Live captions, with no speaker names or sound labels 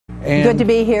And good to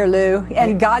be here, Lou.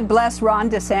 And God bless Ron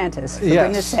DeSantis, for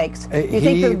goodness sakes. You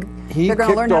think they're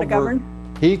going to learn how to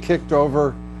govern? He kicked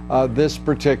over this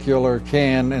particular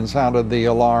can and sounded the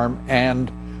alarm,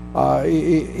 and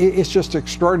it's just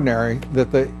extraordinary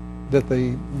that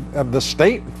the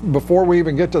state, before we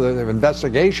even get to the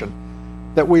investigation,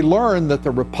 that we learned that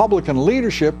the Republican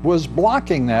leadership was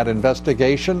blocking that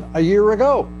investigation a year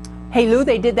ago. Hey, Lou,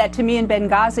 they did that to me in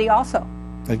Benghazi also.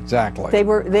 Exactly.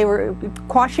 They were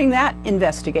quashing that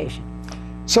investigation.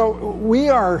 So we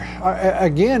are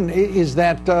again. Is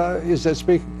that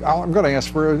speak? I'm going to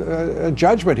ask for a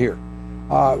judgment here.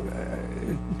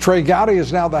 Trey Gowdy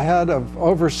is now the head of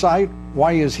oversight.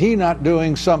 Why is he not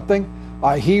doing something?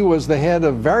 He was the head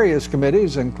of various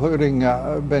committees, including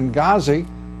Benghazi,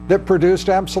 that produced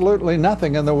absolutely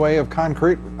nothing in the way of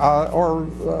concrete or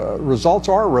results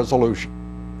or resolution.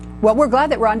 Well, we're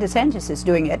glad that Ron DeSantis is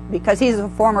doing it because he's a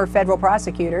former federal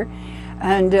prosecutor,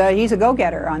 and he's a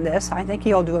go-getter on this. I think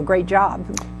he'll do a great job.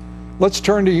 Let's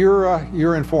turn to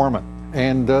your informant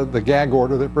and the gag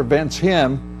order that prevents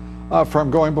him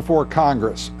from going before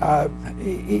Congress.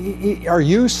 Are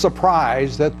you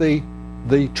surprised that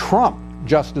the Trump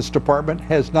Justice Department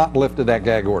has not lifted that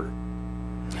gag order?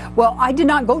 Well, I did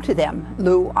not go to them,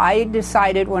 Lou. I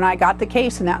decided when I got the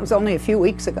case, and that was only a few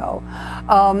weeks ago,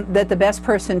 that the best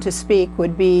person to speak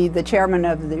would be the chairman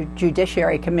of the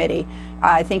Judiciary Committee.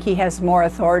 I think he has more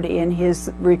authority in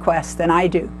his request than I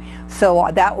do. So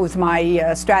that was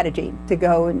my strategy, to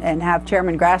go and have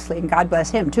Chairman Grassley, and God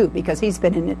bless him too, because he's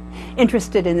been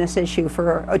interested in this issue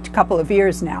for a couple of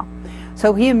years now.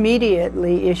 So he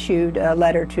immediately issued a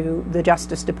letter to the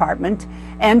Justice Department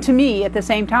and to me at the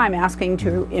same time, asking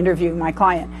to interview my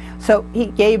client. So he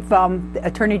gave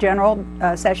Attorney General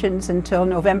Sessions until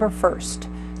November 1st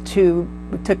to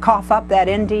cough up that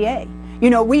NDA. You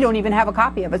know, we don't even have a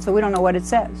copy of it, so we don't know what it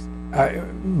says.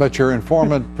 But your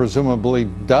informant presumably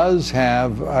does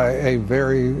have a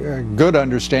very good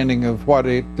understanding of what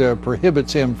it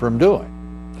prohibits him from doing.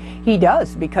 He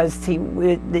does, because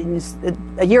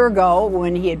a year ago,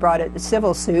 when he had brought a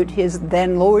civil suit, his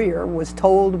then lawyer was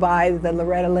told by the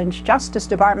Loretta Lynch Justice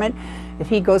Department, if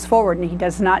he goes forward and he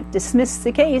does not dismiss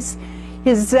the case,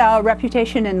 his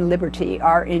reputation and liberty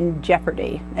are in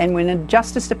jeopardy. And when the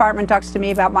Justice Department talks to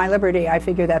me about my liberty, I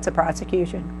figure that's a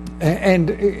prosecution. And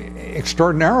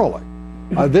extraordinarily,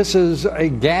 this is a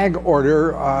gag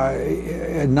order,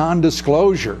 a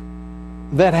non-disclosure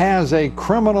that has a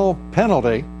criminal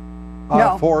penalty.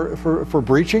 No. For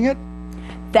breaching it?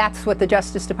 That's what the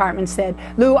Justice Department said.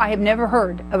 Lou, I have never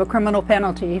heard of a criminal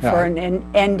penalty for an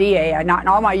NDA. Not in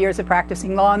all my years of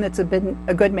practicing law, and it's been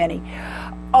a good many.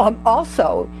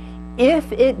 Also,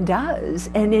 if it does,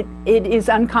 and it is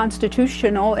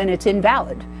unconstitutional and it's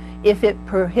invalid, if it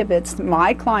prohibits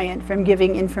my client from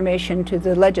giving information to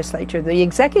the legislature, the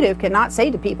executive cannot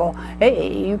say to people,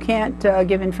 hey, you can't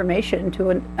give information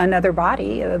to another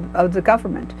body of the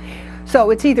government.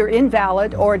 So it's either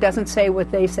invalid or it doesn't say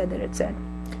what they said that it said.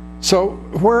 So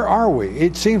where are we?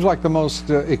 It seems like the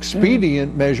most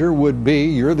expedient measure would be,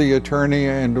 you're the attorney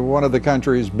and one of the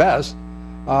country's best,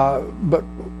 but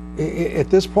at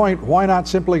this point, why not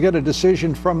simply get a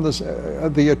decision from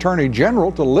the Attorney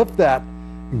General to lift that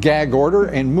gag order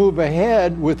and move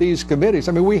ahead with these committees?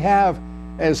 I mean, we have,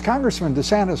 as Congressman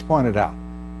DeSantis pointed out,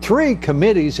 3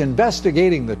 committees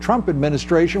investigating the Trump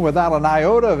administration without an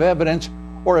iota of evidence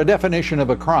or a definition of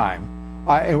a crime.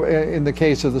 In the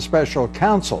case of the special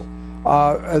counsel,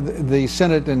 the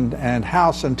Senate and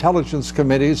House Intelligence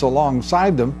Committees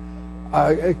alongside them,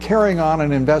 carrying on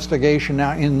an investigation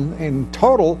now in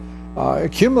total,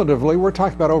 cumulatively, we're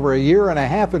talking about over a year and a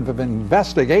half of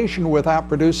investigation without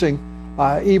producing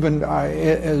even,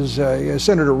 as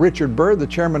Senator Richard Byrd, the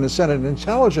chairman of Senate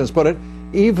Intelligence, put it,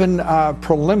 even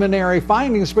preliminary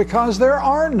findings, because there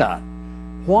are none.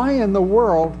 Why in the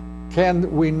world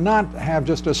can we not have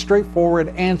just a straightforward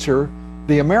answer,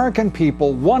 the American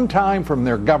people, one time from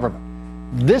their government?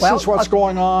 This is what's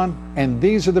going on, and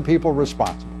these are the people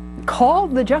responsible. Call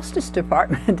the Justice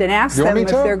Department and ask them if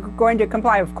they're going to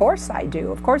comply. Of course I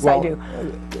do. Of course I do.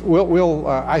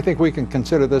 I think we can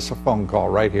consider this a phone call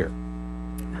right here.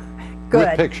 Good.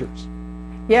 With pictures.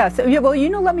 Yes. Yeah, well, you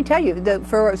know, let me tell you,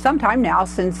 for some time now,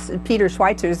 since Peter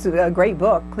Schweizer's great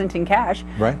book, Clinton Cash,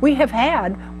 we have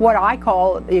had what I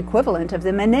call the equivalent of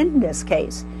the Menendez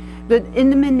case. But in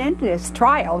the Menendez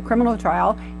trial, criminal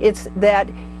trial, it's that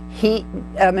Senator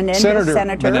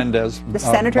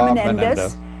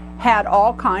Menendez had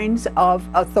all kinds of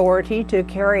authority to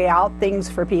carry out things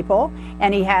for people,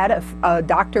 and he had a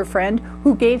doctor friend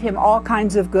who gave him all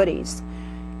kinds of goodies.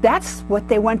 that's what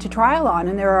they went to trial on,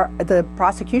 and the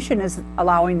prosecution is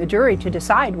allowing the jury to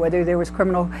decide whether there was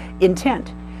criminal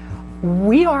intent.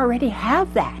 We already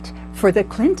have that for the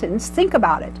Clintons. Think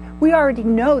about it. We already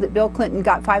know that Bill Clinton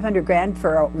got $500,000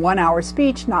 for a 1-hour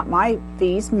speech, not my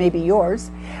fees, maybe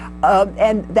yours.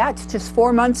 And that's just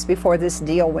 4 months before this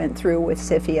deal went through with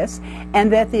CFIUS,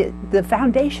 and that the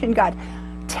foundation got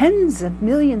tens of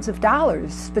millions of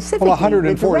dollars, specifically. Well,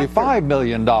 $145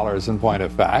 million in point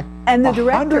of fact. And the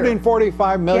director.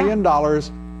 $145 million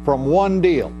from one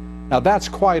deal. Now that's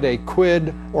quite a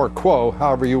quid or quo,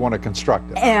 however you want to construct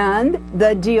it. And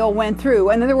the deal went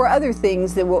through. And there were other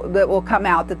things that will come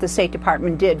out that the State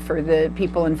Department did for the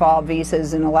people involved,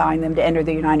 visas and allowing them to enter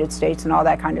the United States and all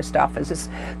that kind of stuff as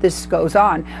this goes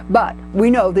on. But we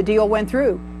know the deal went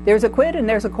through. There's a quid and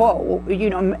there's a quo, you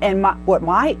know, and what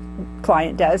my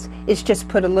client does is just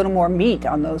put a little more meat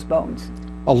on those bones.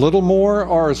 A little more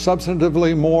or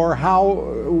substantively more? How,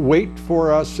 wait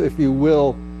for us, if you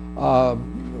will,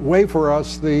 weigh for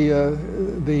us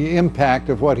the impact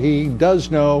of what he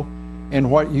does know and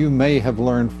what you may have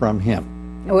learned from him.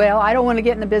 Well, I don't want to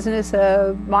get in the business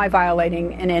of my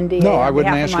violating an NDA. No, I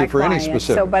wouldn't ask you for any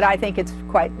specifics. So, but I think it's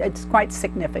quite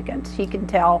significant. He can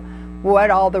tell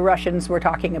what all the Russians were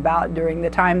talking about during the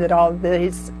time that all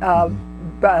his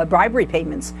bribery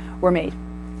payments were made.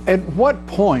 At what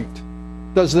point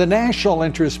does the national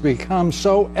interest become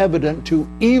so evident to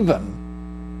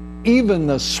even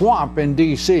the swamp in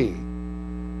D.C.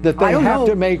 that they have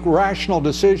to make rational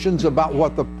decisions about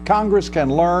what the Congress can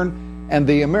learn and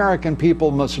the American people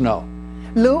must know?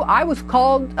 Lou, I was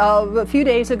called a few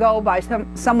days ago by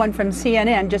someone from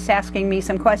CNN just asking me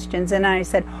some questions, and I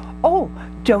said, "Oh,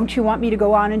 don't you want me to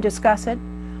go on and discuss it?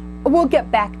 We'll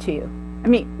get back to you." I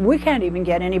mean, we can't even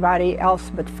get anybody else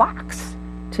but Fox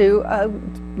to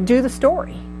do the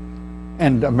story.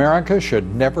 And America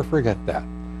should never forget that.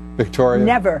 Victoria?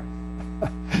 Never.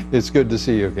 It's good to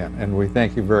see you again, and we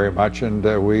thank you very much, and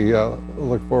we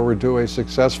look forward to a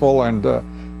successful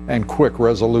and quick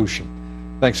resolution.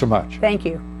 Thanks so much. Thank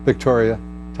you. Victoria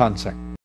Tonsing.